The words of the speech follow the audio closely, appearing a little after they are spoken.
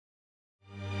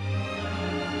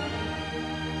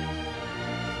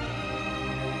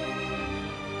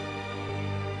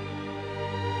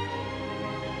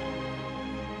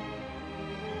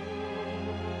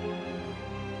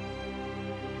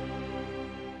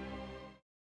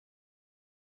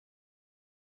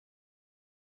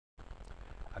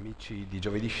Amici di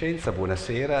GiovedìScienza,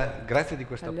 buonasera, grazie di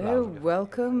questo Hello, applauso.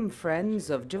 welcome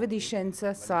friends of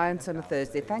GiovedìScienza Science on a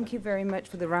Thursday. Thank you very much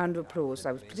for the round of applause.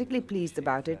 I was particularly pleased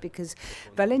about it because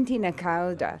Valentina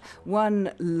Cauda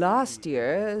won last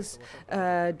year's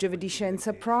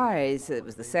GiovedìScienza prize. It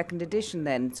was the second edition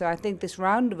then. So I think this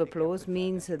round of applause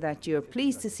means that you're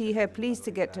pleased to see her, pleased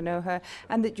to get to know her,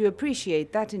 and that you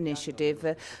appreciate that initiative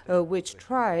which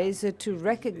tries to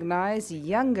recognize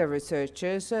younger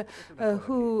researchers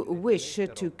who wish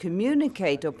to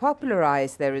communicate or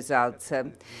popularize their results.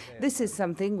 This is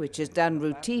something which is done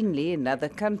routinely in other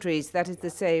countries. That is to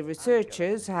say,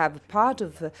 researchers have part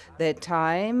of their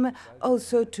time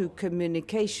also to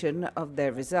communication of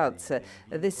their results.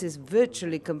 This is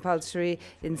virtually compulsory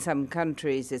in some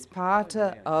countries. It's part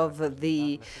of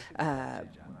the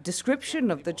description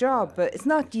of the job. It's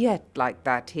not yet like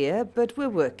that here, but we're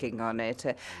working on it.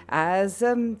 As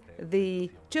the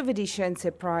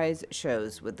GiovedìScienza Prize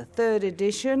shows, with the third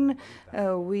edition,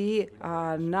 we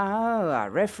are now, our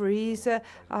referees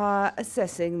are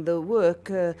assessing the work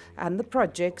and the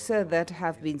projects that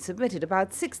have been submitted,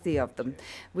 about 60 of them,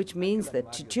 which means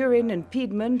that Turin and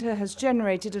Piedmont has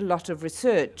generated a lot of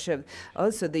research.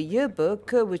 Also, the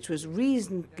yearbook, which was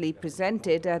recently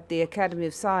presented at the Academy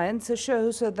of Science,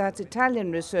 shows that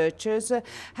Italian researchers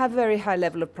have very high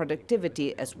level of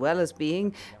productivity, as well as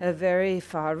being very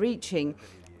far-reaching.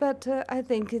 But I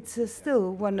think it's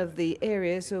still one of the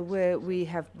areas where we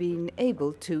have been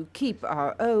able to keep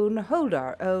our own, hold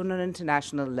our own on an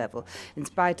international level, in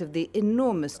spite of the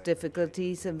enormous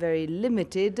difficulties and very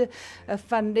limited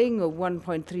funding of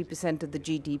 1.3% of the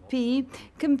GDP,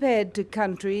 compared to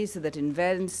countries that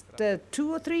invest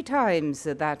 2 or 3 times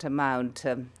that amount.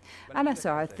 And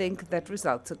so I think that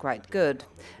results are quite good.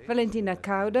 Valentina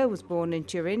Cauda was born in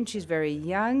Turin. She's very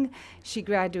young. She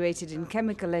graduated in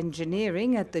chemical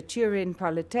engineering at the Turin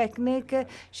Polytechnic.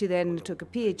 She then took a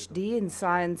PhD in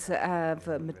science of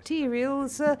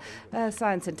materials,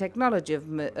 science and technology of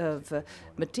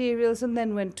materials, and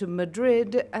then went to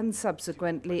Madrid and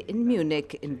subsequently in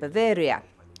Munich in Bavaria.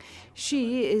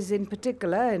 She is in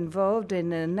particular involved in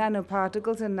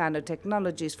nanoparticles and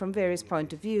nanotechnologies from various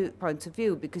points of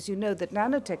view, because you know that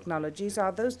nanotechnologies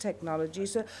are those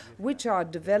technologies which are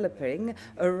developing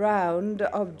around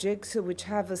objects which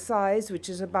have a size which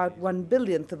is about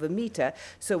 1/100000th of a meter.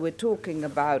 So we're talking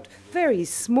about very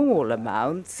small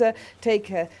amounts.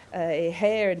 Take a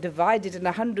hair and divide it in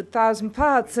 100,000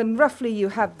 parts, and roughly you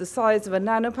have the size of a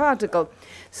nanoparticle.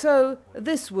 So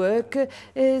this work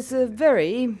is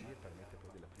very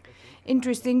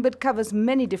interesting, but covers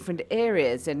many different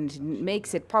areas and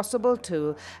makes it possible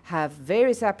to have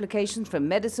various applications, from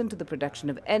medicine to the production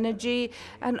of energy,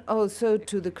 and also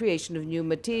to the creation of new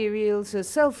materials,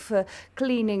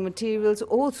 self-cleaning materials,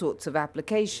 all sorts of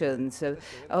applications,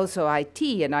 also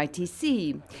IT and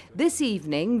ITC. This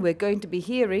evening we're going to be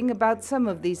hearing about some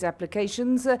of these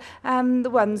applications and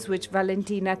the ones which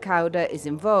Valentina Cauda is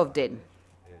involved in.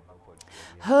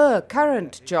 Her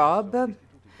current job,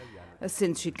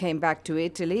 since she came back to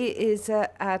Italy, is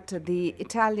at the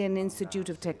Italian Institute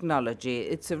of Technology.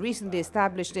 It's a recently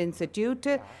established institute,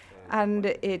 and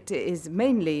it is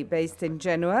mainly based in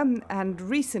Genoa. And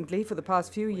recently, for the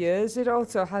past few years, it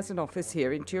also has an office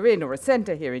here in Turin, or a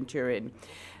center here in Turin.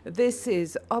 This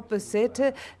is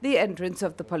opposite the entrance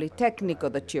of the Polytechnic, or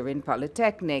the Turin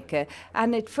Polytechnic,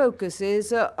 and it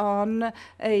focuses on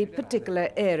a particular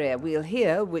area. We'll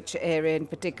hear which area in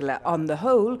particular. On the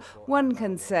whole, one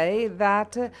can say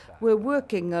that we're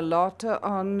working a lot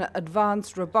on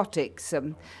advanced robotics,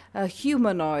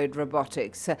 humanoid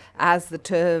robotics, as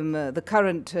the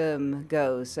current term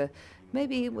goes.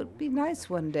 Maybe it would be nice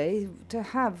one day to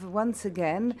have, once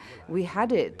again, we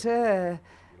had it,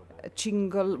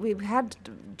 we've had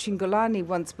Cingolani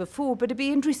once before, but it'd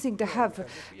be interesting to have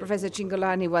Professor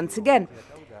Cingolani once again.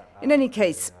 In any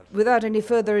case, without any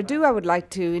further ado, I would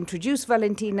like to introduce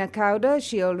Valentina Cauda.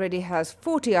 She already has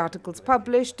 40 articles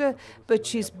published, but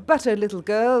she's but a little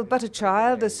girl, but a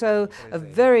child, so a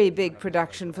very big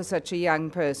production for such a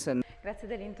young person. Grazie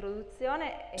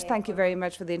dell'introduzione. Thank you very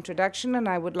much for the introduction, and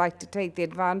I would like to take the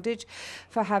advantage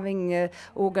for having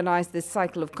organized this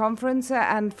cycle of conference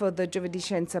and for the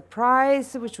GiovedìScienza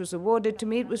Prize, which was awarded to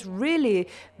me. It was really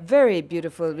very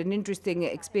beautiful, an interesting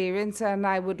experience, and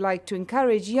I would like to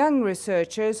encourage young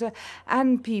researchers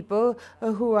and people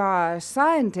who are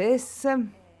scientists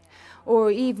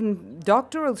or even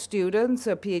doctoral students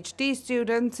or PhD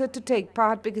students to take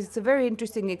part, because it's a very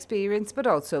interesting experience, but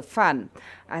also fun,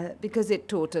 because it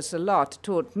taught us a lot,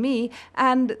 taught me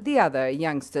and the other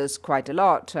youngsters quite a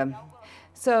lot.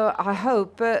 So I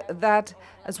hope that,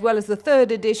 as well as the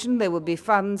third edition, there will be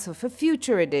funds for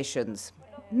future editions.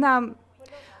 Now,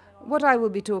 what I will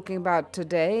be talking about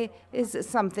today is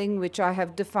something which I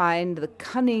have defined the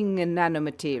cunning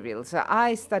nanomaterials.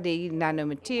 I study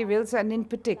nanomaterials, and in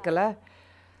particular,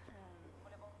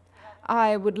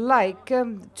 I would like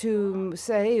to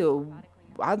say or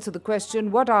answer the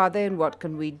question, what are they and what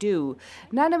can we do?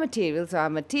 Nanomaterials are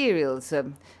materials,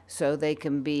 so they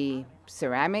can be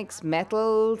ceramics,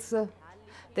 metals,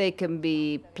 they can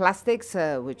be plastics,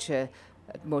 which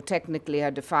more technically are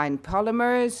defined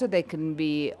polymers. They can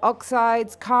be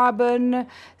oxides, carbon.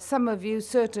 Some of you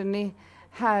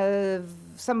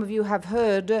have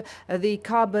heard the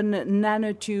carbon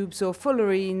nanotubes or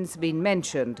fullerenes being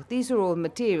mentioned. These are all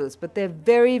materials, but they're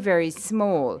very, very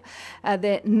small.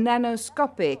 They're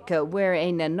nanoscopic, where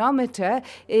a nanometer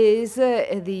is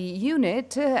the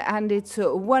unit, and it's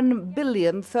 1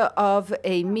 billionth of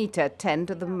a meter, 10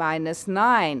 to the minus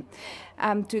 9.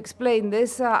 To explain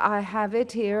this, I have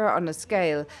it here on a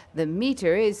scale. The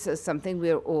meter is something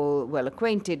we're all well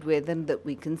acquainted with and that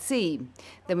we can see.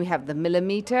 Then we have the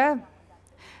millimeter,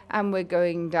 and we're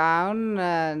going down.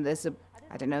 There's a,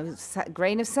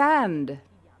 grain of sand.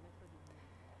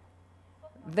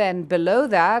 Then below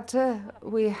that,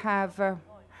 we have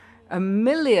a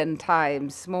million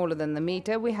times smaller than the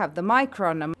meter. We have the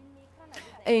micron.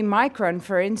 A micron,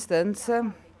 for instance,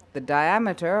 the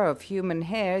diameter of human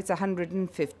hair is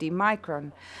 150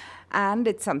 micron. And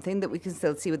it's something that we can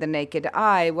still see with the naked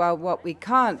eye, while what we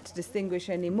can't distinguish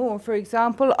anymore, for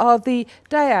example, are the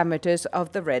diameters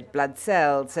of the red blood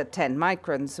cells at 10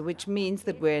 microns, which means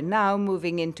that we're now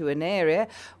moving into an area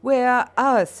where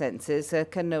our senses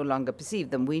can no longer perceive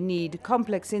them. We need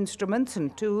complex instruments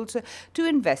and tools to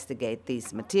investigate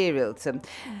these materials.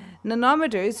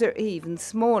 Nanometers are even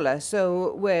smaller,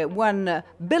 so where 1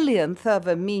 billionth of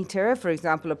a meter, for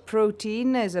example, a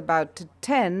protein is about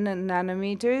 10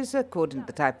 nanometers, according to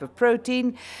the type of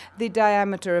protein. The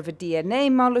diameter of a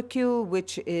DNA molecule,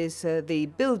 which is the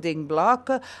building block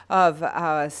of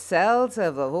our cells,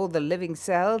 of all the living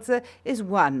cells, is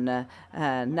 1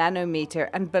 nanometer.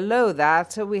 And below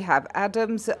that, we have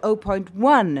atoms,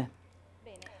 0.1.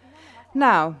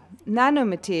 Now,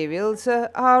 nanomaterials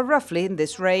are roughly in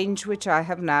this range, which I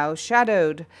have now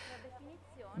shadowed.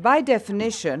 By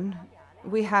definition,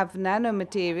 we have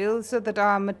nanomaterials that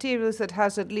are materials that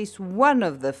has at least one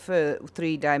of the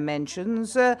 3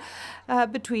 dimensions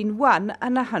between 1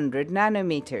 and 100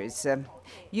 nanometers.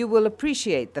 You will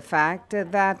appreciate the fact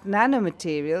that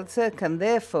nanomaterials can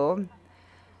therefore,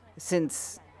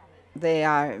 since they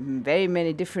are very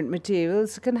many different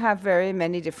materials, can have very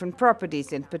many different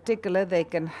properties. In particular, they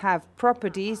can have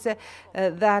properties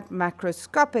that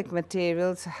macroscopic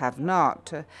materials have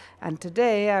not. And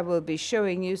today I will be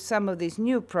showing you some of these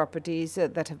new properties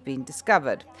that have been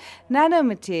discovered.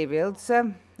 Nanomaterials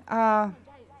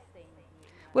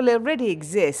already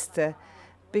exist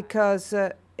because,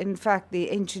 in fact, the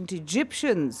ancient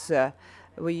Egyptians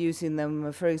were using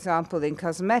them, for example, in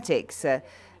cosmetics,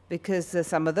 because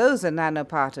some of those are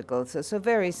nanoparticles, so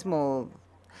very small.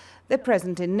 They're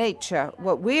present in nature.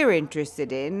 What we're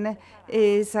interested in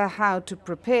is how to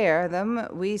prepare them.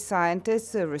 We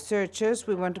scientists, researchers,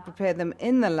 we want to prepare them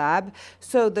in the lab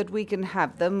so that we can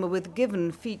have them with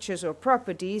given features or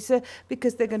properties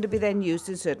because they're going to be then used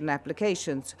in certain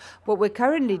applications. What we're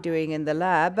currently doing in the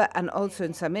lab and also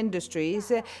in some industries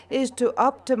is to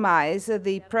optimize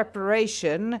the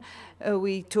preparation.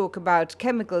 We talk about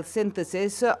chemical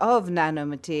synthesis of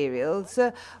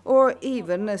nanomaterials or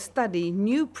even study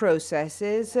new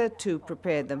processes to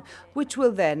prepare them, which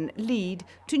will then lead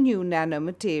to new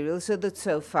nanomaterials that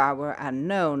so far were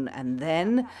unknown. And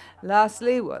then,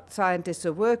 lastly, what scientists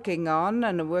are working on,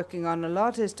 and are working on a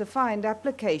lot, is to find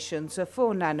applications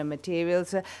for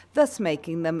nanomaterials, thus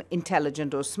making them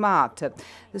intelligent or smart,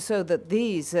 so that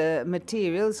these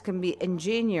materials can be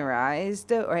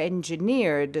engineerized or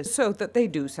engineered so that they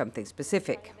do something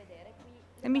specific.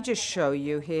 Let me just show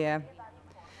you here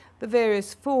the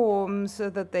various forms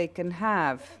that they can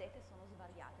have.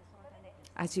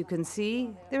 As you can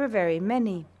see, there are very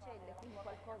many.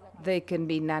 They can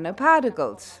be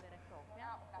nanoparticles,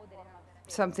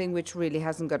 something which really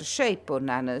hasn't got a shape, or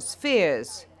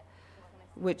nanospheres,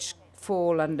 which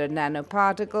fall under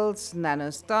nanoparticles,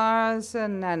 nanostars,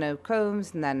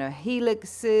 nanocombs,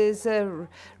 nanohelixes,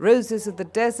 roses of the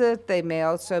desert. They may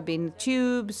also be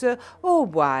tubes or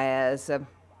wires.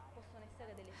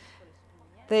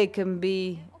 They can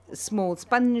be small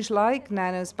sponge-like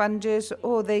nanosponges,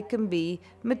 or they can be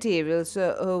materials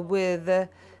with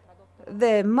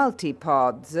their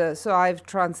multipods. So I've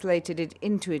translated it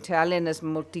into Italian as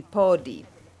multipodi.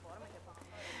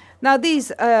 Now,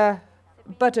 these are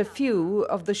but a few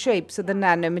of the shapes of the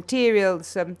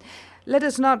nanomaterials. let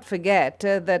us not forget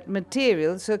that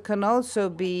materials can also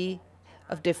be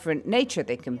of different nature.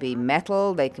 They can be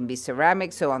metal, they can be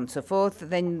ceramic, so on and so forth.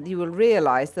 Then you will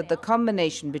realize that the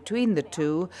combination between the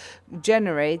two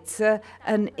generates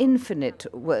an infinite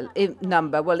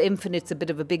number. Well, infinite's a bit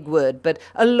of a big word, but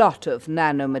a lot of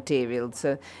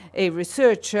nanomaterials. A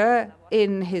researcher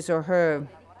in his or her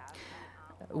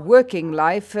working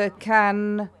life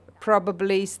can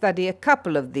probably study a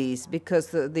couple of these, because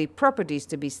the properties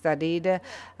to be studied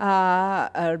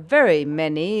are very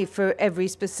many for every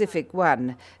specific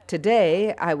one.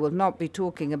 Today, I will not be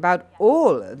talking about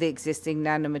all the existing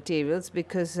nanomaterials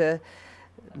because,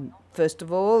 first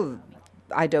of all,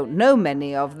 I don't know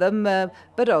many of them,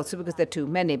 but also because there are too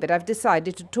many. But I've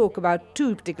decided to talk about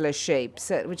two particular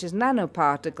shapes, which is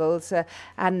nanoparticles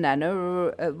and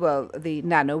the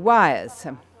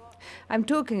nanowires. I'm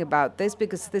talking about this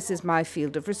because this is my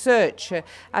field of research,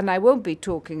 and I won't be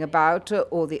talking about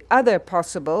all the other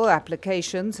possible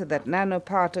applications that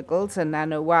nanoparticles and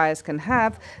nanowires can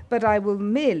have, but I will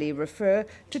merely refer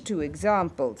to two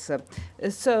examples,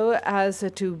 so as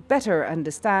to better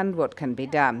understand what can be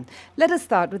done. Let us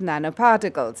start with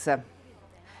nanoparticles.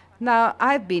 Now,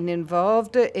 I've been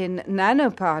involved in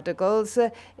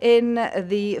nanoparticles in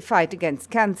the fight against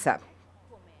cancer.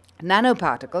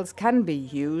 Nanoparticles can be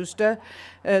used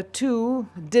to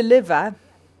deliver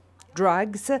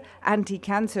drugs,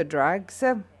 anti-cancer drugs,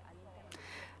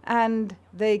 and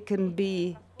they can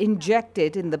be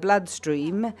injected in the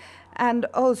bloodstream and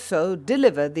also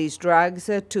deliver these drugs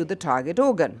to the target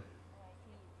organ.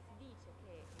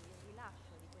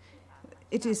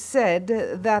 It is said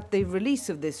that the release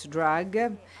of this drug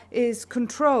is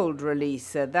controlled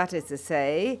release. That is to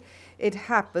say, it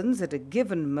happens at a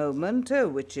given moment,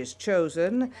 which is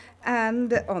chosen,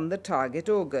 and on the target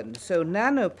organ. So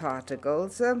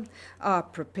nanoparticles are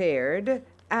prepared,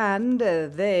 and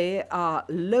they are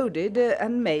loaded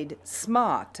and made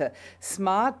smart.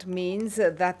 Smart means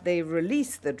that they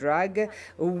release the drug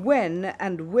when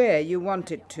and where you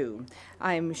want it to.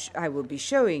 I will be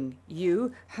showing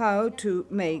you how to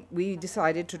we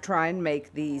decided to try and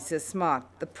make these smart.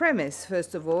 The premise,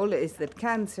 first of all, is that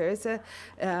cancers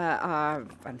are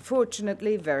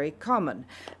unfortunately very common.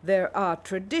 There are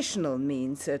traditional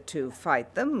means to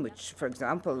fight them, which, for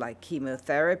example, like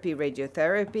chemotherapy,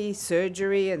 radiotherapy,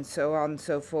 surgery, and so on and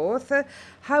so forth.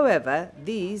 However,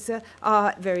 these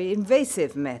are very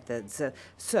invasive methods.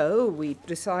 So we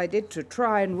decided to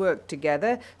try and work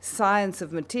together, science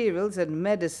of materials and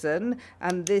medicine,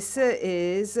 and this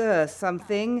is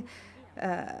something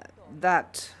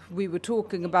that we were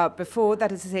talking about before,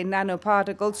 that is to say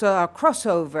nanoparticles, so our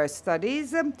crossover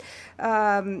studies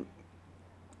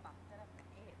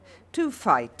to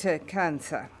fight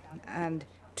cancer and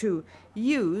to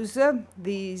use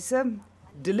these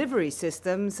delivery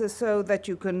systems so that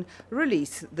you can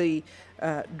release the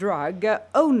drug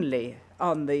only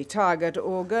on the target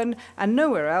organ and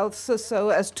nowhere else, so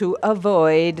as to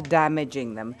avoid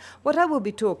damaging them. What I will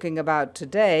be talking about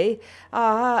today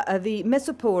are the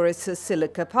mesoporous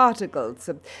silica particles.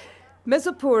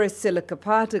 Mesoporous silica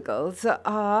particles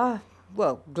are,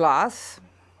 well, glass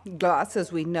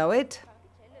as we know it.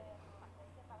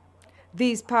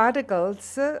 These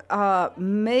particles are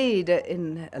made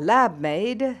in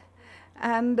lab-made,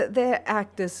 and they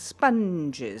act as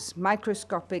sponges,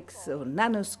 microscopic or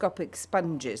nanoscopic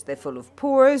sponges. They're full of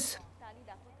pores.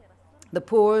 The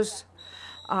pores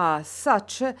are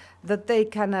such that they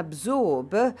can absorb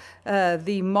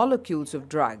the molecules of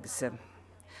drugs,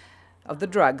 of the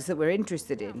drugs that we're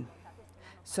interested in.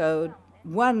 So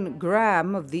 1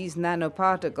 gram of these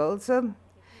nanoparticles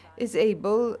is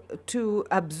able to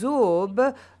absorb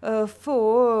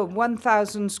for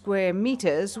 1,000 square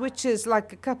meters, which is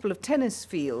like a couple of tennis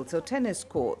fields or tennis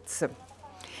courts.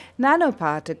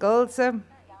 Nanoparticles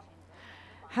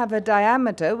have a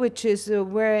diameter which is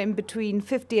where in between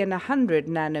 50 and 100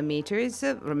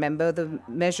 nanometers. Remember, the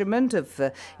measurement of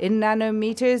in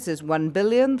nanometers is 1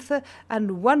 billionth,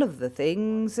 and one of the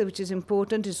things which is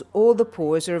important is all the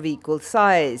pores are of equal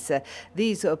size.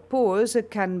 These pores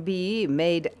can be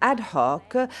made ad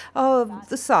hoc of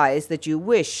the size that you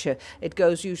wish. It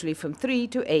goes usually from 3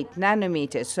 to 8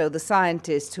 nanometers. So the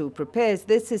scientist who prepares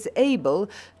this is able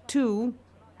to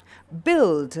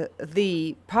build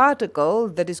the particle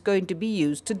that is going to be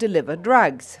used to deliver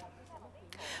drugs.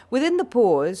 Within the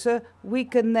pores, we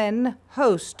can then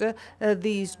host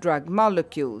these drug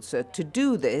molecules. To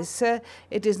do this,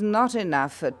 it is not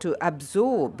enough to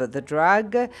absorb the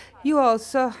drug. You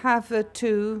also have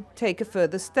to take a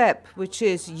further step, which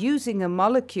is using a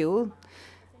molecule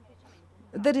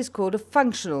that is called a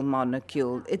functional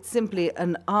molecule. It's simply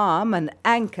an arm, an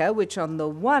anchor, which on the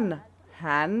one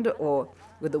hand or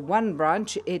with the one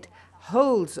branch, it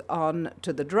holds on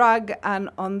to the drug, and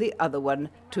on the other one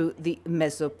to the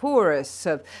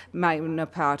mesoporous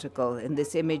nanoparticle. In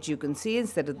this image, you can see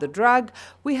instead of the drug,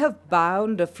 we have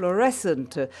bound a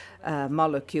fluorescent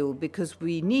molecule because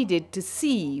we needed to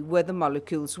see where the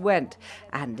molecules went.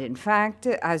 And in fact,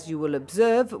 as you will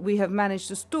observe, we have managed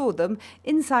to store them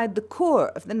inside the core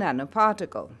of the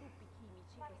nanoparticle.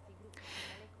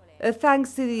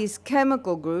 Thanks to these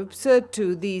chemical groups,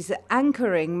 to these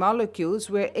anchoring molecules,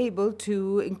 we're able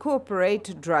to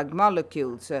incorporate drug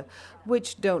molecules,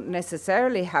 which don't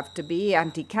necessarily have to be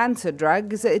anti-cancer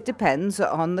drugs. It depends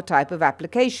on the type of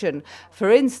application.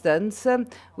 For instance,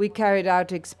 we carried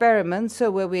out experiments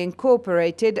where we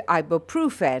incorporated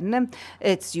ibuprofen.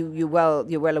 You're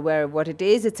well aware of what it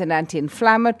is. It's an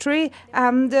anti-inflammatory,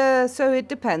 and so it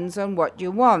depends on what you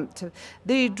want.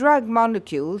 The drug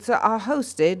molecules are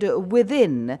hosted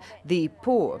within the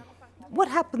pore. What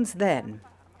happens then?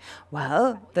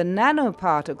 Well, the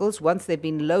nanoparticles, once they've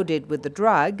been loaded with the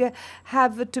drug,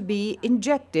 have to be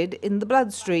injected in the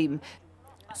bloodstream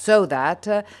so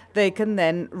that they can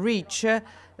then reach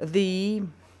the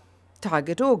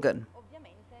target organ.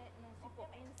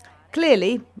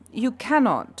 Clearly, you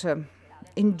cannot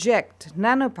inject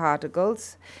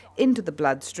nanoparticles into the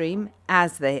bloodstream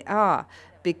as they are,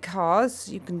 because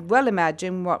you can well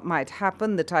imagine what might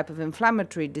happen, the type of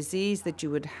inflammatory disease that you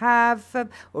would have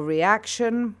or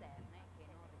reaction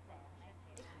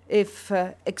if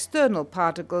external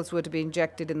particles were to be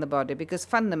injected in the body, because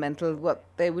fundamental what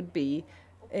they would be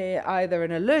either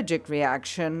an allergic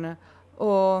reaction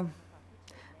or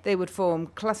they would form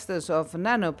clusters of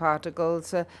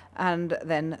nanoparticles and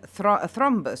then a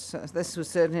thrombus. This would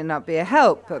certainly not be a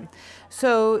help.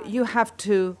 So you have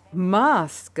to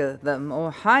mask them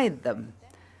or hide them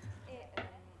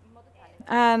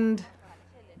and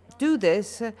do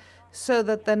this so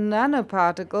that the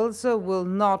nanoparticles will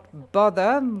not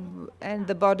bother in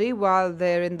the body while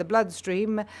they're in the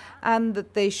bloodstream, and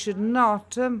that they should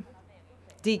not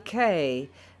decay,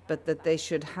 but that they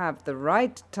should have the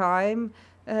right time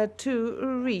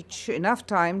enough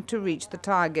time to reach the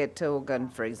target organ.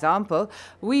 For example,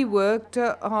 we working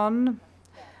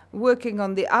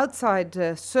on the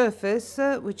outside surface,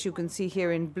 which you can see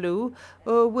here in blue,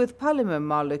 with polymer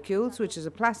molecules, which is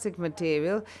a plastic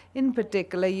material, in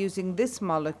particular using this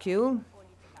molecule,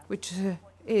 which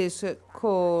is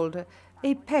called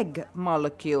a PEG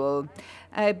molecule.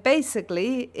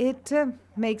 Basically, it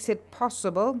makes it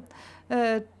possible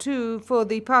for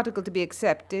the particle to be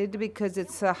accepted because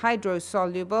it's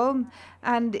hydrosoluble,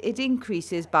 and it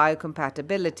increases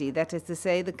biocompatibility, that is to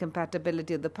say, the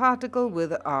compatibility of the particle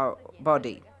with our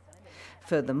body.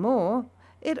 Furthermore,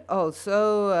 it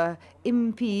also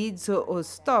impedes or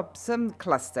stops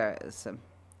cluster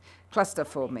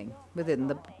forming within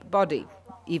the body.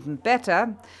 Even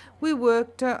better, we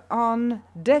worked on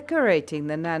decorating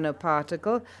the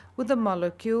nanoparticle with a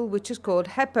molecule which is called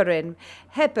heparin.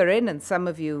 Heparin, and some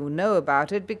of you know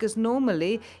about it because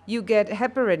normally you get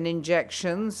heparin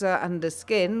injections under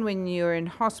skin when you're in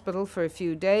hospital for a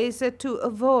few days to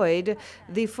avoid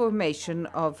the formation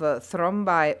of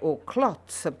thrombi or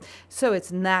clots. So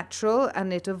it's natural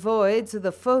and it avoids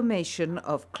the formation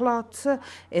of clots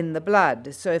in the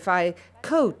blood. So if I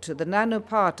coat the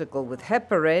nanoparticle with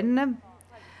heparin,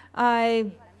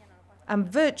 I am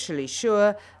virtually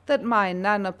sure that my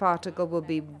nanoparticle will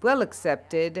be well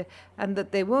accepted and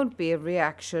that there won't be a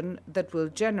reaction that will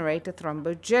generate a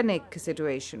thrombogenic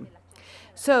situation.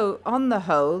 So, on the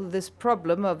whole, this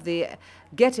problem of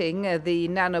getting the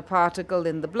nanoparticle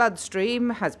in the bloodstream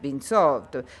has been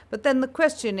solved. But then the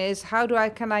question is,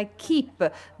 can I keep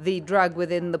the drug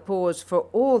within the pores for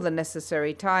all the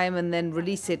necessary time and then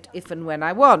release it if and when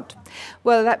I want?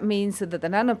 Well, that means that the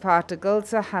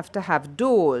nanoparticles have to have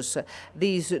doors.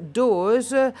 These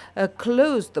doors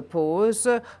close the pores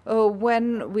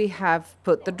when we have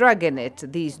put the drug in it.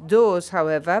 These doors,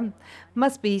 however,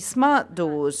 must be smart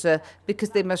doors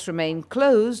because they must remain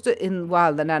closed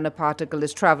while the nanoparticle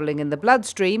is traveling in the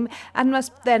bloodstream, and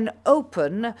must then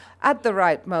open at the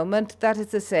right moment, that is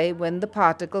to say, when the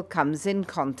particle comes in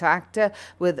contact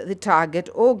with the target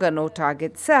organ or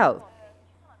target cell.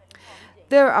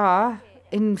 There are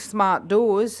smart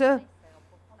doors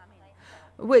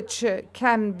which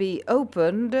can be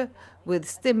opened with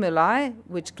stimuli,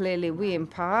 which clearly we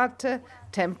impart,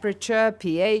 temperature,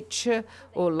 pH,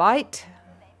 or light.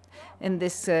 In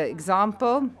this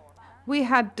example, we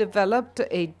had developed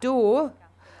a door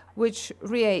which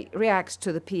reacts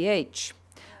to the pH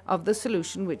of the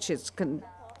solution which it's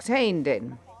contained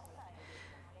in.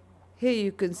 Here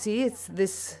you can see it's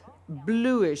this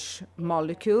bluish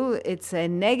molecule. It's a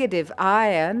negative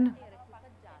ion.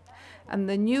 And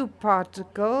the new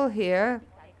particle here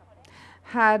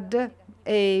had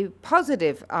a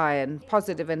positive ion.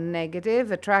 Positive and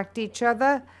negative attract each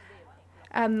other,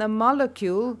 and the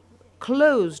molecule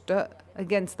closed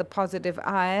against the positive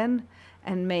ion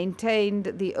and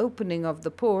maintained the opening of the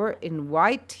pore in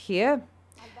white here,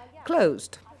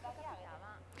 closed.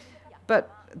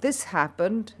 But this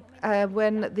happened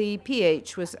when the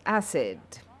pH was acid.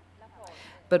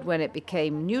 But when it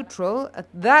became neutral, at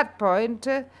that point,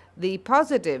 the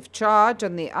positive charge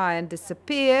on the ion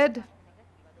disappeared,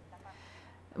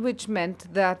 which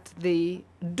meant that the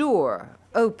door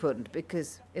opened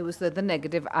because it was the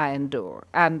negative ion door,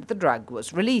 and the drug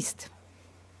was released.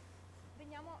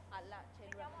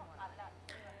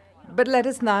 But let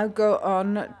us now go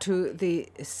on to the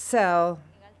cell.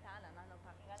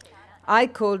 I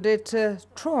called it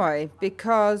Troy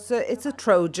because it's a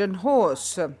Trojan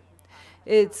horse.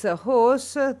 It's a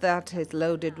horse that is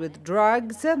loaded with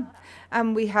drugs,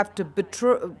 and we have to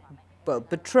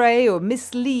betray or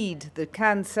mislead the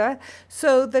cancer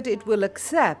so that it will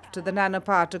accept the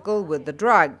nanoparticle with the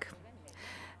drug.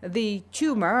 The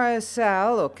tumor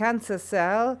cell or cancer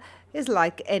cell is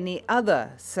like any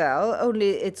other cell, only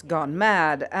it's gone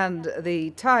mad, and the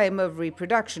time of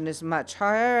reproduction is much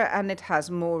higher, and it has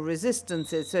more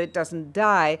resistances, so it doesn't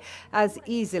die as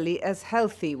easily as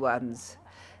healthy ones.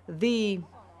 The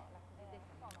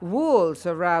walls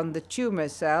around the tumor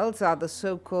cells are the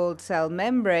so-called cell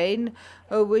membrane,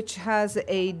 which has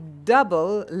a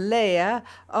double layer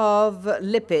of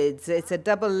lipids. It's a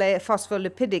double layer,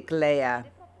 phospholipidic layer.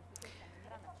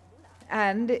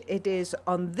 And it is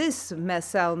on this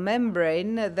cell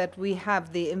membrane that we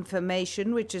have the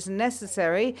information which is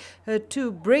necessary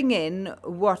to bring in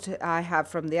what I have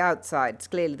from the outside. It's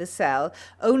clearly the cell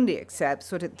only accepts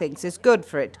what it thinks is good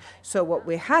for it. So what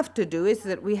we have to do is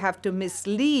that we have to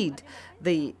mislead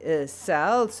the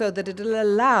cell so that it will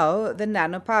allow the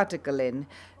nanoparticle in.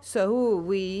 So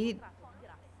we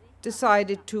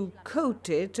decided to coat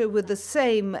it with the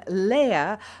same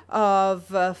layer of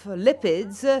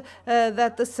lipids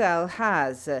that the cell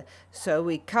has. So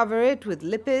we cover it with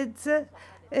lipids.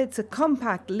 It's a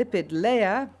compact lipid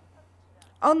layer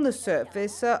on the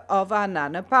surface of our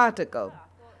nanoparticle.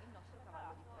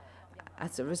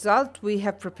 As a result, we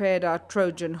have prepared our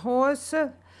Trojan horse.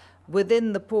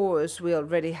 Within the pores, we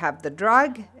already have the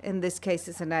drug. In this case,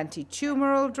 it's an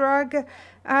anti-tumoral drug.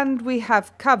 And we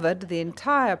have covered the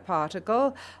entire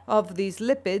particle of these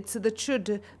lipids that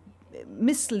should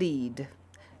mislead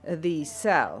the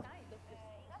cell.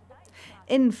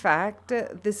 In fact,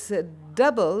 this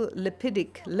double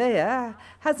lipidic layer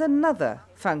has another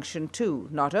function too.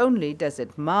 Not only does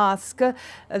it mask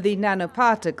the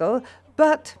nanoparticle,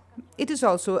 but it is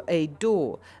also a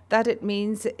door. That it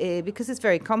means, because it's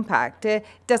very compact, it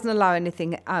doesn't allow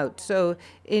anything out. So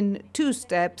in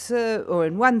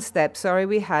in one step,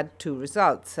 we had two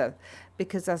results.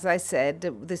 Because, as I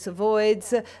said, this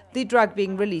avoids the drug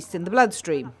being released in the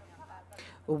bloodstream.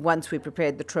 Once we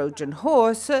prepared the Trojan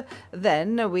horse,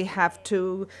 then we have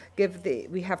to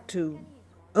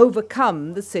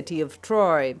overcome the city of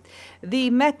Troy. The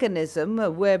mechanism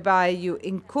whereby you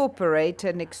incorporate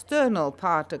an external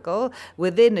particle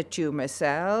within a tumor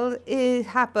cell, it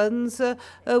happens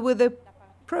with a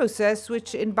process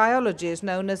which in biology is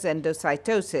known as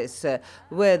endocytosis,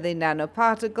 where the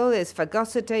nanoparticle is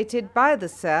phagocytated by the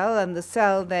cell, and the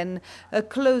cell then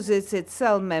closes its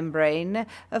cell membrane,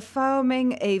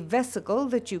 forming a vesicle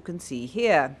that you can see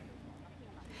here,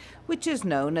 which is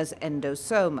known as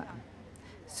endosoma.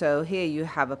 So here you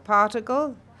have a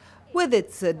particle with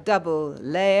its double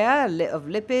layer of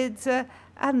lipids,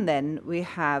 and then we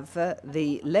have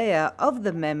the layer of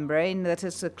the membrane that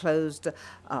is closed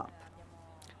up.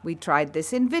 We tried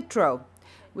this in vitro,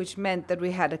 which meant that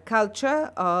we had a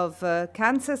culture of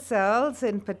cancer cells.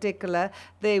 In particular,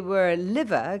 they were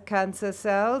liver cancer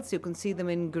cells. You can see them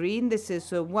in green. This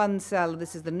is one cell.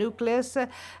 This is the nucleus,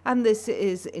 and this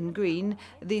is in green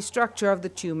the structure of the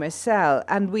tumor cell.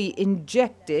 And we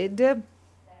injected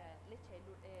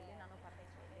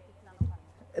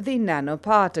the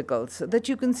nanoparticles that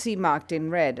you can see marked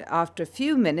in red. After a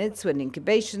few minutes, when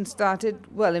incubation started,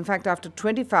 well, in fact, after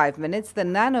 25 minutes, the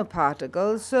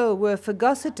nanoparticles were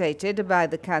phagocytated by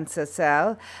the cancer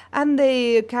cell, and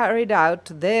they carried out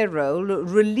their role,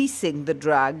 releasing the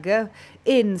drug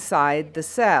inside the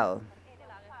cell.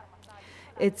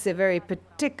 It's a very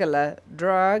particular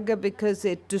drug because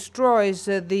it destroys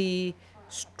the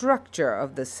structure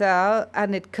of the cell,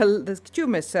 and the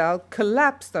tumor cell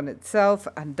collapsed on itself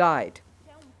and died.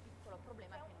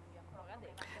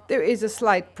 There is a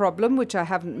slight problem which I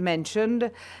haven't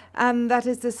mentioned, and that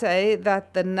is to say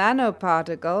that the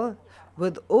nanoparticle,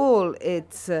 with all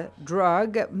its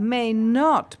drug, may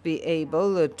not be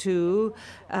able to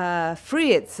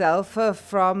free itself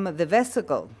from the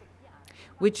vesicle,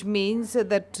 which means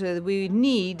that we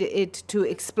need it to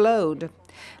explode,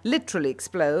 literally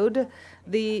explode.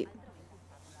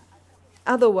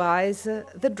 Otherwise,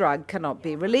 the drug cannot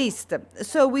be released.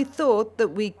 So we thought that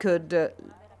we could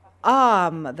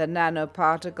arm the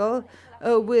nanoparticle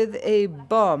with a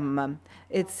bomb.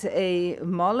 It's a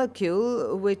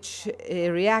molecule which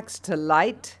reacts to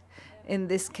light. In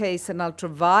this case, an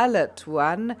ultraviolet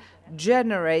one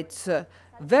generates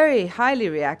very highly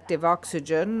reactive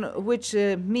oxygen, which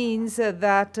means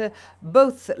that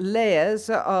both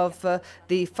layers of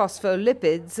the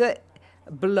phospholipids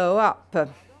blow up.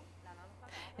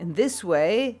 In this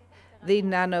way, the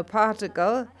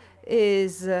nanoparticle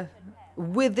is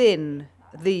within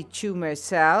the tumor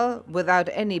cell without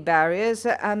any barriers,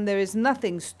 and there is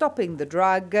nothing stopping the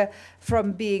drug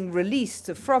from being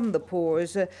released from the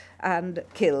pores and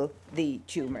kill the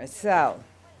tumor cell.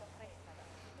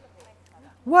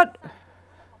 Well,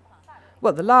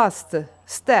 the last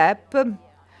step,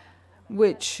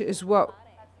 which is what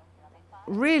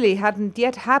really hadn't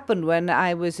yet happened when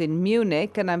I was in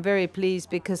Munich, and I'm very pleased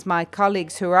because my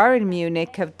colleagues who are in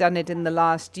Munich have done it in the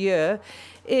last year,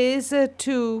 is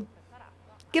to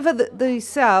give the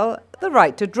cell the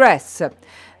right address.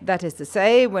 That is to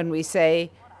say, when we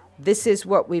say, this is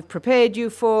what we've prepared you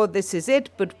for, this is it,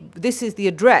 but this is the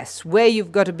address where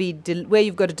you've got to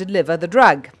deliver the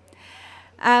drug.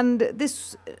 And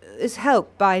this is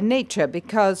helped by nature,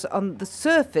 because on the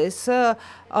surface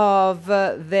of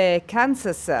their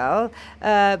cancer cell,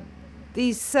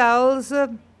 these cells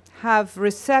have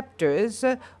receptors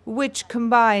which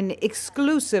combine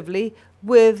exclusively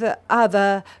with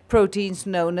other proteins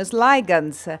known as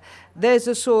ligands. There's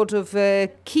a sort of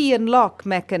key and lock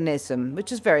mechanism,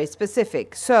 which is very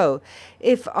specific. So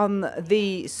if on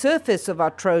the surface of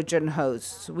our Trojan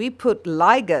hosts we put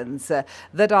ligands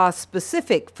that are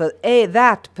specific for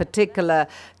that particular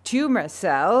tumor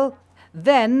cell,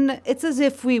 then it's as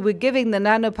if we were giving the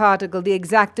nanoparticle the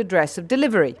exact address of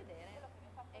delivery.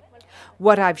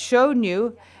 What I've shown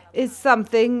you is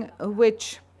something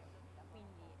which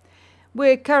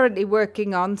we're currently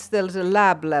working on still at a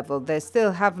lab level. They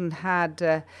still haven't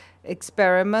had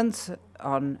experiments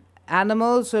on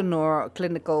animals nor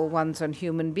clinical ones on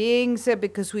human beings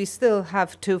because we still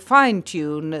have to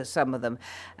fine-tune some of them.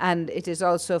 And it is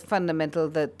also fundamental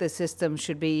that the system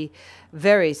should be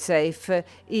very safe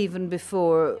even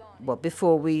before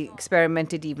we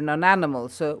experimented even on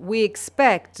animals. So we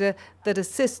expect that a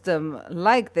system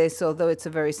like this, although it's a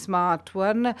very smart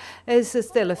one, is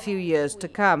still a few years to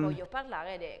come.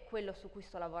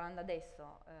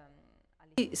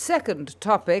 The second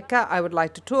topic I would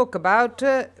like to talk about,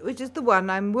 which is the one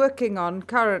I'm working on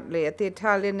currently at the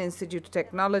Italian Institute of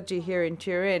Technology here in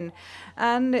Turin,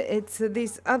 and it's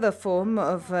this other form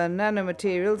of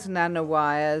nanomaterials,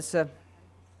 nanowires.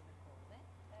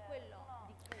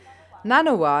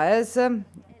 Nanowires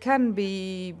can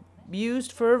be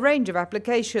used for a range of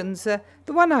applications. The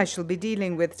one I shall be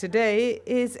dealing with today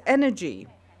is energy.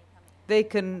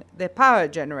 They're power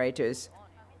generators.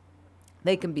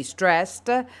 They can be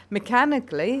stressed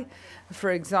mechanically,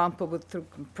 for example, through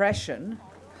compression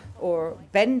or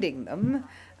bending them,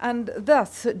 and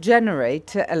thus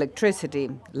generate electricity.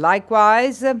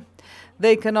 Likewise,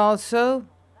 they can also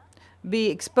be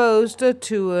exposed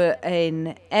to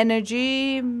an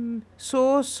energy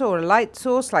source or a light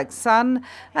source like sun,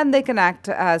 and they can act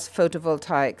as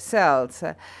photovoltaic cells.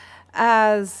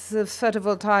 As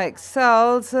photovoltaic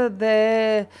cells,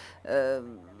 their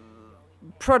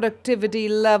productivity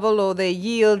level or their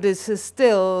yield is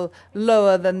still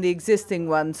lower than the existing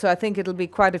one. So I think it'll be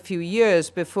quite a few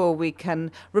years before we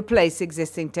can replace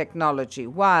existing technology.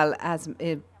 While as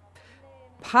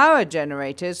power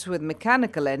generators with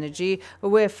mechanical energy,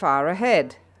 we're far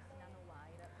ahead.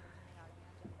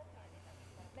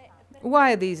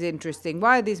 Why are these interesting?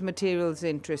 Why are these materials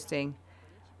interesting?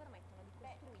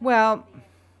 Well,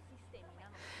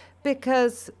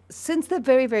 because since they're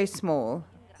very, very small,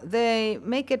 they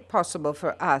make it possible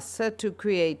for us to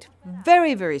create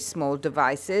very, very small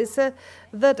devices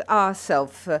that are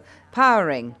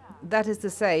self-powering. That is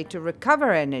to say, to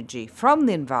recover energy from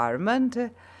the environment,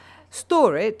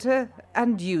 store it,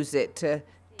 and use it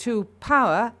to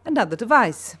power another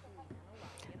device.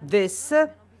 These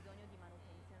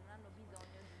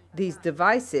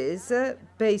devices,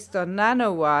 based on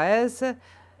nanowires,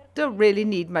 don't really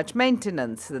need much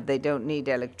maintenance. They don't need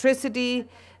electricity.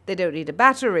 They don't need a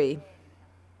battery.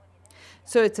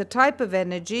 So it's a type of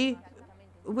energy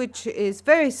which is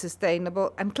very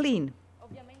sustainable and clean.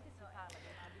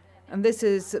 And this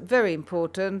is very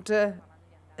important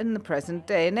in the present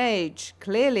day and age.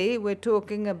 Clearly, we're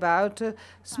talking about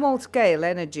small-scale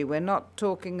energy. We're not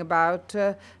talking about,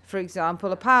 for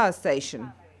example, a power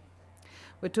station.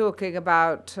 We're talking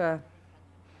about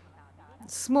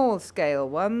small-scale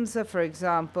ones, for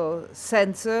example,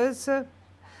 sensors,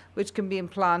 which can be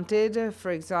implanted.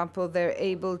 For example, they're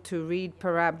able to read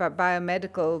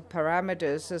biomedical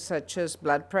parameters such as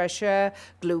blood pressure,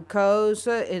 glucose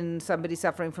in somebody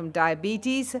suffering from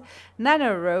diabetes.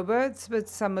 Nanorobots, but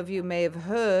some of you may have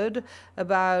heard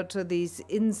about these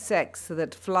insects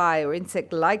that fly, or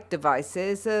insect-like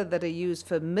devices that are used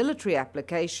for military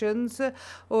applications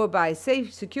or by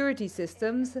safe security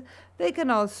systems. They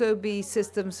can also be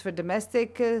systems for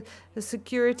domestic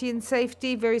security and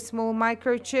safety, very small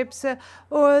microchips,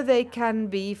 or they can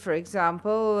be, for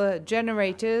example,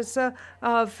 generators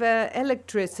of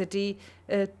electricity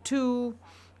to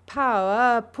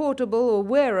power portable or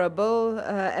wearable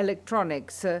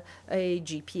electronics, a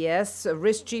GPS, a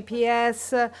wrist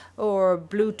GPS, or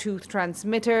Bluetooth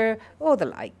transmitter, or the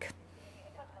like.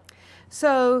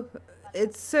 So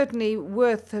it's certainly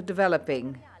worth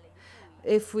developing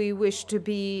if we wish to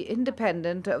be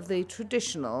independent of the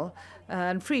traditional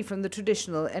and free from the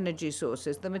traditional energy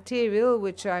sources. The material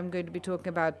which I'm going to be talking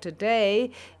about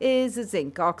today is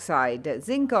zinc oxide.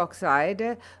 Zinc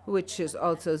oxide, which is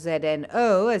also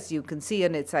ZNO, as you can see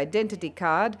on its identity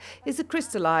card, is a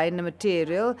crystalline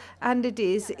material, and it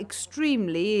is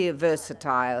extremely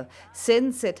versatile,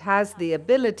 since it has the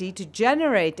ability to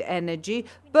generate energy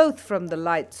both from the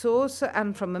light source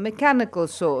and from a mechanical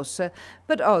source,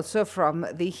 but also from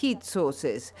the heat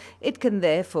sources. It can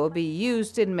therefore be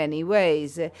used in many ways.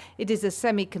 It is a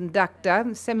semiconductor.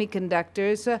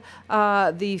 Semiconductors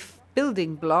are the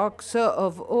building blocks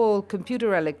of all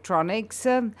computer electronics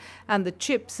and the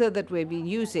chips that we've been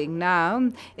using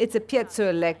now. It's a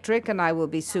piezoelectric, and I will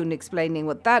be soon explaining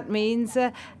what that means.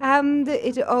 And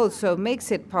it also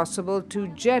makes it possible to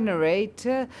generate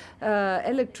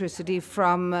electricity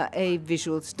from a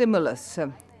visual stimulus.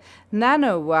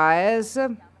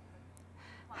 Nanowires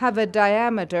have a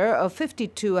diameter of 50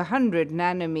 to 100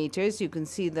 nanometers. You can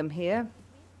see them here.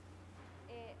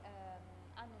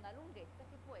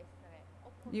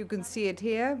 You can see it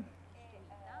here.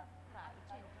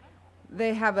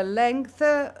 They have a length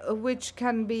which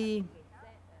can be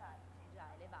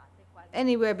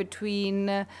anywhere between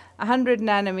 100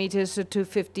 nanometers to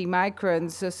 50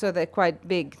 microns, so they're quite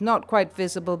big, not quite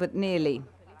visible, but nearly.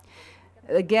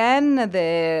 Again,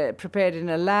 they're prepared in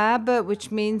a lab,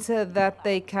 which means that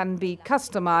they can be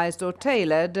customized or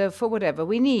tailored for whatever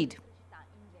we need.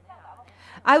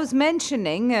 I was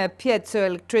mentioning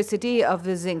piezoelectricity of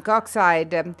the zinc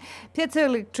oxide.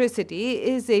 Piezoelectricity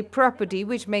is a property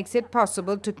which makes it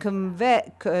possible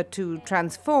to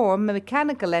transform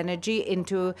mechanical energy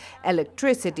into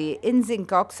electricity. In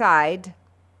zinc oxide,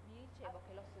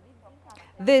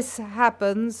 this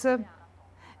happens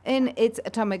in its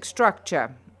atomic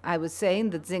structure. I was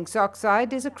saying that zinc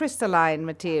oxide is a crystalline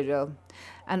material,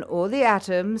 and all the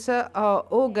atoms are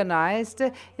organized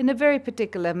in a very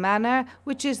particular manner,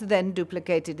 which is then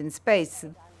duplicated in space.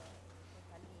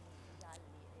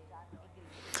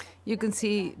 You can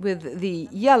see with the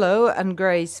yellow and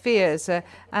gray spheres,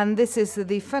 and this is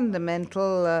the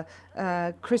fundamental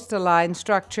crystalline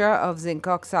structure of zinc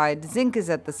oxide. Zinc is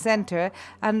at the center,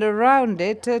 and around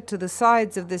it, to the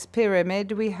sides of this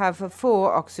pyramid, we have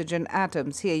 4 oxygen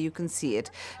atoms. Here you can see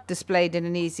it displayed in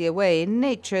an easier way. In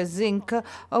nature, zinc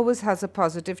always has a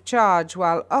positive charge,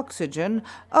 while oxygen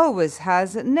always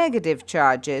has negative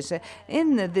charges.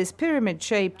 In this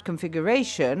pyramid-shaped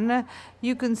configuration,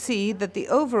 you can see that the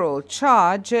overall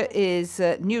charge is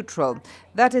neutral.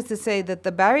 That is to say that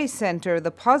the barycenter,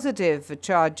 the positive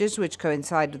charges, which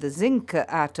coincide with the zinc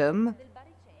atom,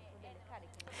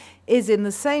 is in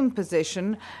the same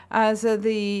position as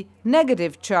the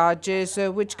negative charges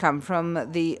which come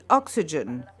from the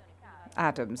oxygen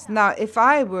atoms. Now, if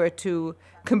I were to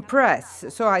compress,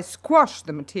 so I squash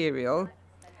the material,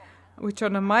 which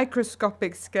on a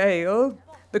microscopic scale,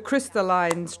 the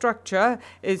crystalline structure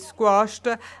is squashed,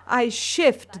 I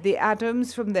shift the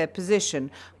atoms from their position,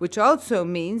 which also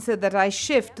means that I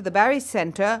shift the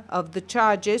barycenter of the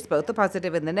charges, both the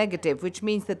positive and the negative, which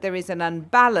means that there is an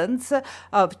unbalance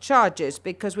of charges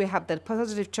because we have the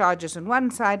positive charges on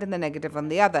one side and the negative on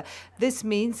the other. This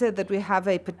means that we have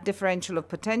a differential of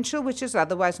potential, which is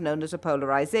otherwise known as a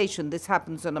polarization. This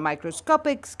happens on a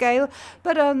microscopic scale,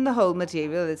 but on the whole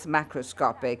material it's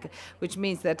macroscopic, which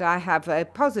means that I have a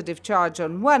positive charge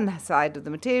on one side of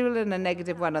the material and a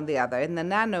negative one on the other. In the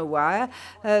nanowire,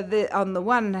 on the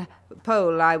one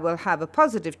pole I will have a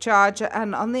positive charge,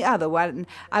 and on the other one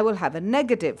I will have a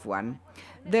negative one.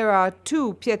 There are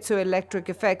two piezoelectric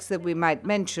effects that we might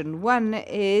mention. One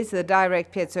is the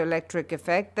direct piezoelectric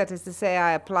effect. That is to say,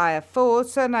 I apply a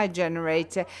force and I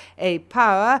generate a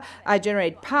power. I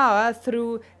generate power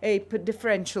through a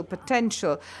differential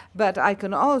potential. But I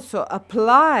can also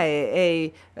apply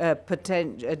a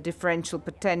differential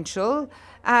potential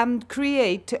and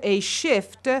create a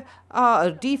shift,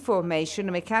 a deformation,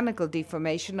 a mechanical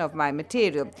deformation of my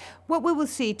material. What we will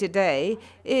see today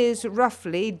is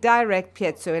roughly direct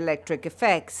piezoelectric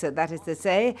effects. That is to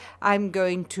say, I'm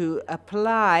going to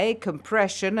apply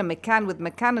compression with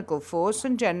mechanical force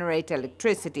and generate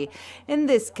electricity. In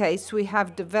this case, we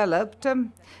have developed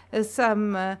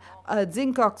some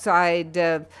zinc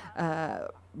oxide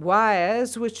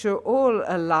wires which are all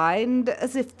aligned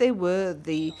as if they were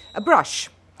a brush.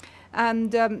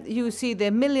 And you see there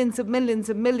are millions of millions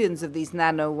of millions of these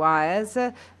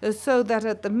nanowires, so that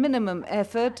at the minimum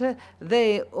effort,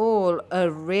 they all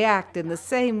react in the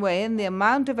same way, and the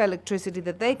amount of electricity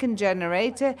that they can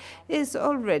generate is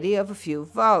already of a few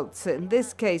volts. In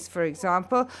this case, for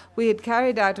example, we had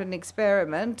carried out an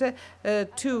experiment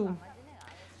to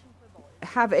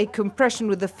have a compression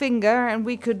with the finger, and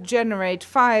we could generate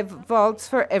 5 volts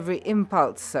for every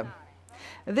impulse.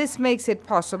 This makes it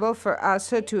possible for us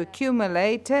to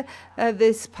accumulate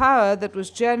this power that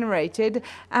was generated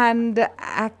and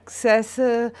access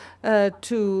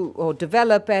to or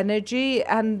develop energy,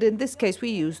 and in this case we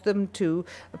use them to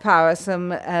power some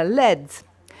LEDs.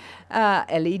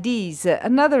 LEDs.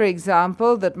 Another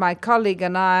example that my colleague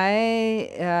and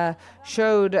I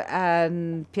showed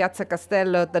in Piazza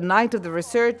Castello the night of the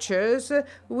researchers,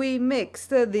 we mixed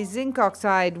the zinc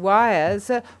oxide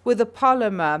wires with a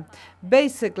polymer.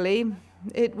 Basically,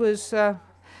 it was a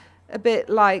bit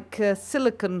like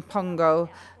silicon pongo.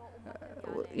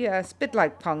 Yes, a bit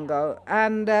like pongo.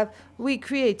 And we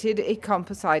created a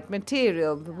composite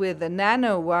material with the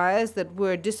nanowires that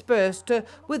were dispersed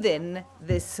within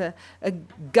this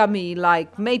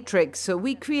gummy-like matrix. So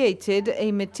we created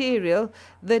a material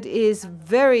that is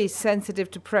very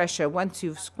sensitive to pressure. Once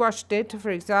you've squashed it, for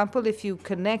example, if you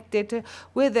connect it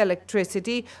with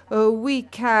electricity, we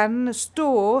can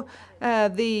store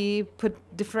the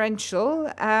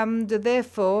differential and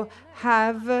therefore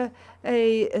have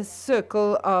a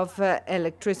circle of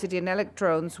electricity and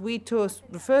electrons. We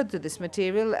referred to this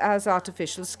material as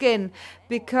artificial skin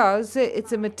because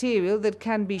it's a material that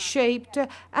can be shaped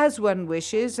as one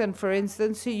wishes, and for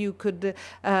instance you could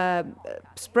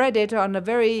spread it on a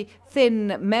very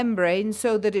thin membrane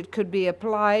so that it could be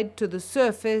applied to the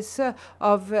surface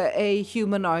of a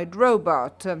humanoid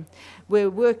robot. We're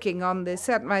working on this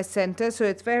at my center, so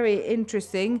it's very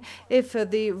interesting if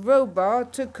the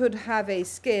robot could have a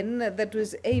skin that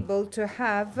was able to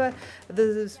have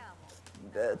the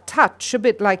touch a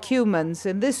bit like humans.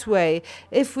 In this way,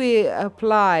 if we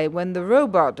apply, when the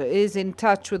robot is in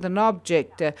touch with an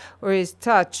object or is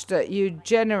touched, you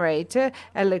generate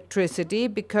electricity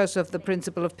because of the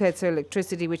principle of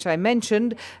piezoelectricity which I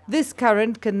mentioned. This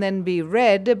current can then be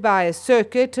read by a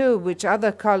circuit which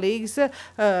other colleagues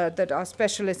that are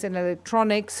specialists in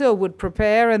electronics would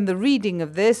prepare, and the reading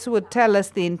of this would tell us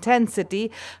the intensity,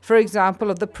 for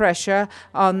example, of the pressure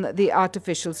on the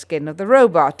artificial skin of the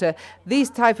robot. These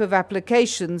type of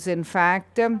applications, in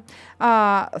fact,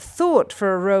 are thought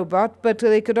for a robot, but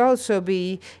they could also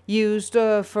be used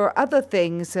for other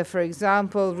things, for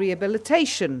example,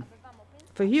 rehabilitation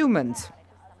for humans.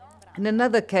 In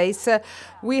another case,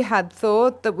 we had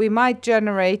thought that we might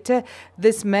generate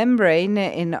this membrane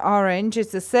in orange.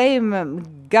 It's the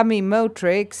same gummy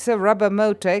matrix, rubber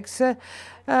matrix,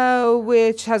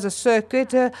 which has a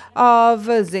circuit of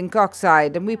zinc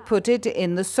oxide, and we put it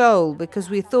in the sole because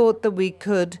we thought that we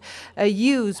could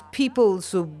use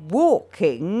people's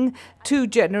walking to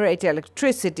generate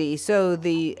electricity. So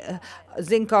the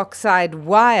zinc oxide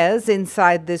wires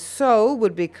inside this sole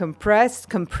would be compressed.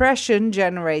 Compression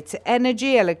generates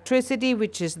energy, electricity,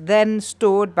 which is then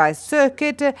stored by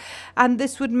circuit, and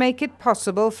this would make it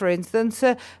possible, for instance,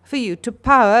 for you to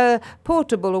power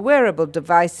portable or wearable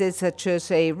devices such as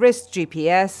a wrist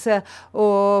GPS,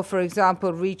 or, for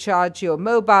example, recharge your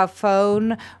mobile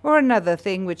phone, or another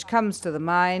thing which comes to the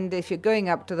mind if you're going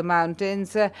up to the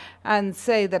mountains and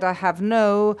say that I have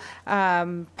no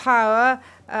power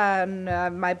and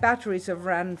my batteries have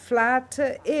run flat.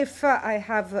 If I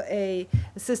have a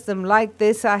system like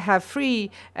this, I have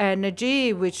free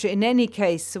energy, which in any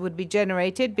case would be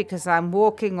generated because I'm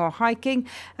walking or hiking,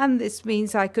 and this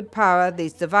means I could power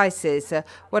these devices.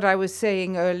 What I was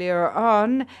saying earlier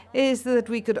on is that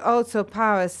we could also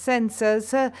power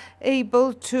sensors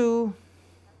able to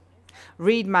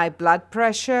read my blood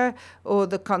pressure or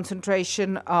the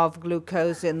concentration of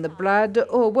glucose in the blood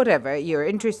or whatever you're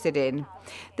interested in.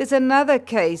 There's another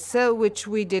case which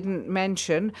we didn't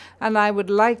mention, and I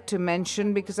would like to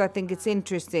mention because I think it's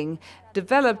interesting,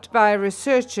 developed by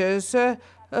researchers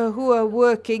who are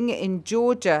working in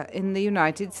Georgia in the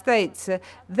United States.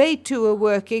 They too are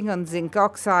working on zinc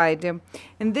oxide.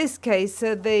 In this case,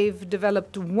 they've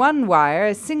developed one wire,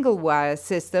 a single wire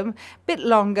system, a bit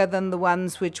longer than the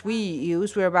ones which we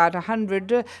use. We're about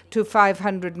 100 to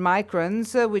 500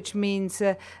 microns, which means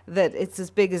that it's as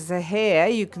big as a hair.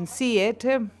 You can see it.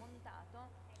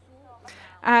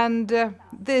 And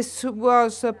this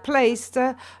was placed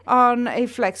on a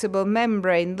flexible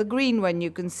membrane, the green one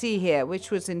you can see here, which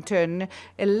was in turn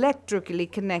electrically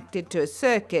connected to a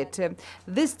circuit.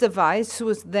 This device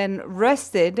was then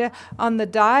rested on the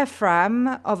diaphragm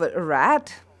of a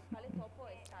rat,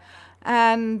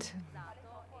 and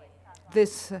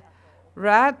this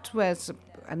rat was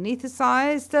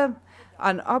anesthetized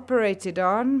and operated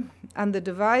on, and the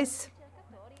device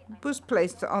was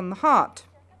placed on the heart.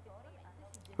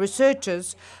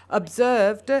 Researchers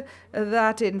observed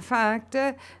that, in fact,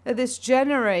 this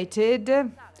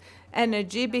generated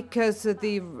energy because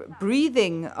the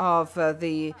breathing of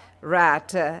the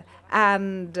rat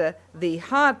and the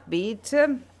heartbeat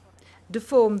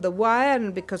deformed the wire,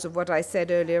 and because of what I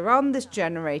said earlier on, this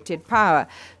generated power.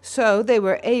 So they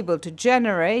were able to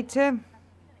generate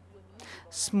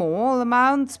small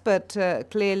amounts, but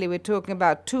clearly we're talking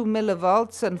about 2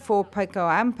 millivolts and 4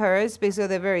 picoamperes, because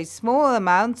they're very small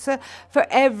amounts for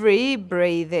every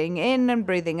breathing in and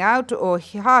breathing out or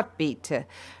heartbeat.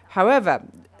 However,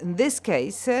 in this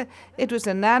case, it was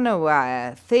a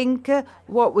nanowire. Think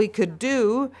what we could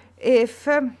do if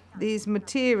these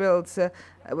materials,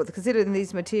 considering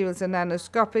these materials are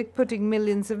nanoscopic, putting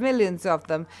millions of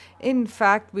them. In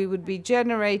fact, we would be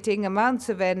generating amounts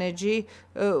of energy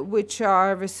which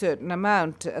are of a certain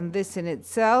amount, and this in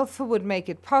itself would make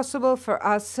it possible for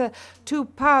us to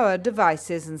power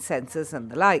devices and sensors and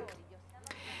the like.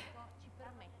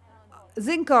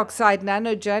 Zinc oxide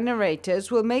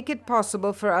nanogenerators will make it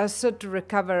possible for us to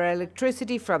recover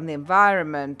electricity from the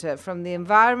environment. From the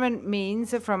environment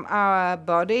means from our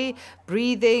body,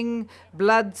 breathing,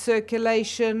 blood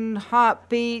circulation,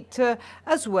 heartbeat,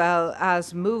 as well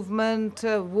as movement,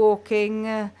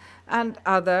 walking, and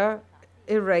other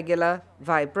irregular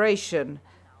vibration.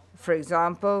 For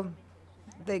example,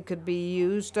 they could be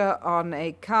used on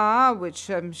a car, which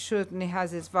certainly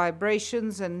has its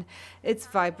vibrations, and its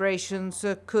vibrations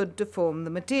could deform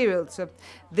the materials.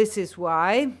 This is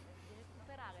why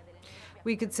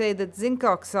we could say that zinc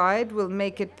oxide will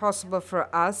make it possible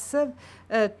for us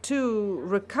to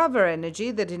recover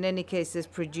energy that in any case is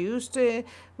produced,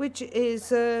 which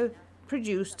is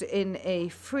produced in a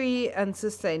free and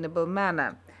sustainable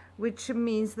manner, which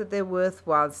means that they're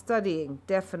worthwhile studying,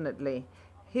 definitely.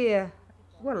 Here,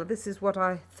 well, this is what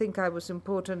I think I was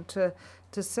important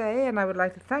to say, and I would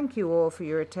like to thank you all for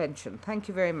your attention. Thank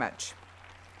you very much.